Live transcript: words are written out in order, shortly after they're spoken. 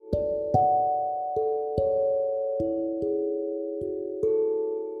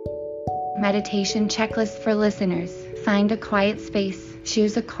Meditation checklist for listeners. Find a quiet space.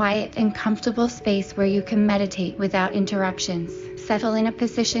 Choose a quiet and comfortable space where you can meditate without interruptions. Settle in a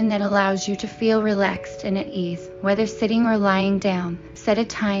position that allows you to feel relaxed and at ease, whether sitting or lying down. Set a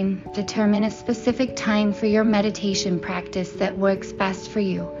time. Determine a specific time for your meditation practice that works best for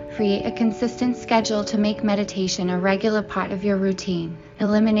you. Create a consistent schedule to make meditation a regular part of your routine.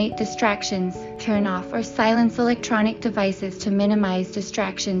 Eliminate distractions. Turn off or silence electronic devices to minimize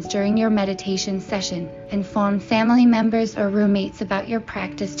distractions during your meditation session. Inform family members or roommates about your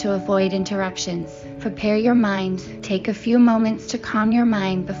practice to avoid interruptions. Prepare your mind. Take a few moments to calm your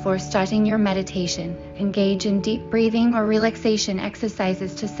mind before starting your meditation. Engage in deep breathing or relaxation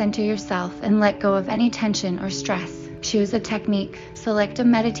exercises to center yourself and let go of any tension or stress. Choose a technique. Select a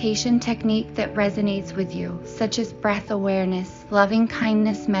meditation technique that resonates with you, such as breath awareness, loving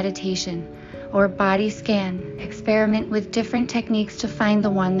kindness meditation, or body scan. Experiment with different techniques to find the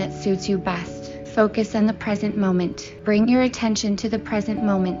one that suits you best. Focus on the present moment. Bring your attention to the present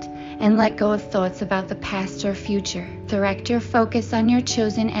moment and let go of thoughts about the past or future. Direct your focus on your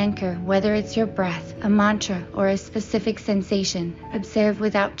chosen anchor, whether it's your breath, a mantra, or a specific sensation. Observe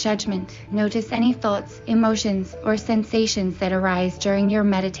without judgment. Notice any thoughts, emotions, or sensations that arise during your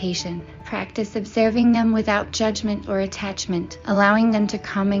meditation. Practice observing them without judgment or attachment, allowing them to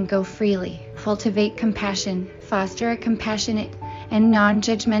come and go freely. Cultivate compassion. Foster a compassionate and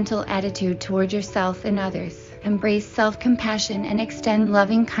non-judgmental attitude toward yourself and others. Embrace self-compassion and extend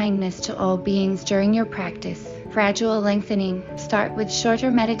loving kindness to all beings during your practice. Gradual lengthening. Start with shorter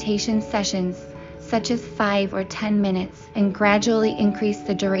meditation sessions, such as 5 or 10 minutes, and gradually increase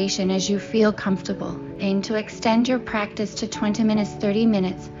the duration as you feel comfortable. Aim to extend your practice to 20 minutes, 30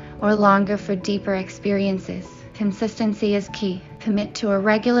 minutes, or longer for deeper experiences. Consistency is key. Commit to a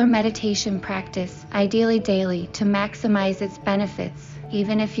regular meditation practice, ideally daily, to maximize its benefits.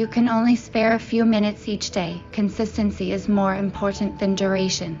 Even if you can only spare a few minutes each day, consistency is more important than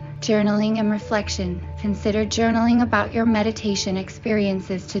duration. Journaling and reflection. Consider journaling about your meditation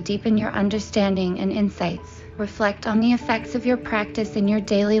experiences to deepen your understanding and insights. Reflect on the effects of your practice in your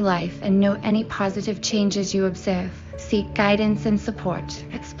daily life and note any positive changes you observe. Seek guidance and support.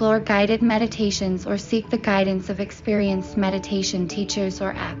 Explore guided meditations or seek the guidance of experienced meditation teachers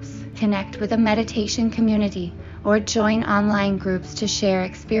or apps. Connect with a meditation community or join online groups to share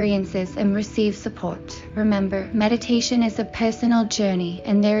experiences and receive support. Remember, meditation is a personal journey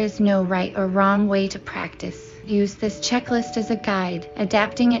and there is no right or wrong way to practice. Use this checklist as a guide,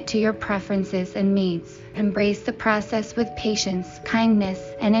 adapting it to your preferences and needs. Embrace the process with patience, kindness,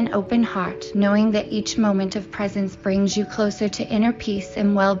 and an open heart, knowing that each moment of presence brings you closer to inner peace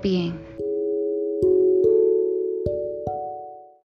and well-being.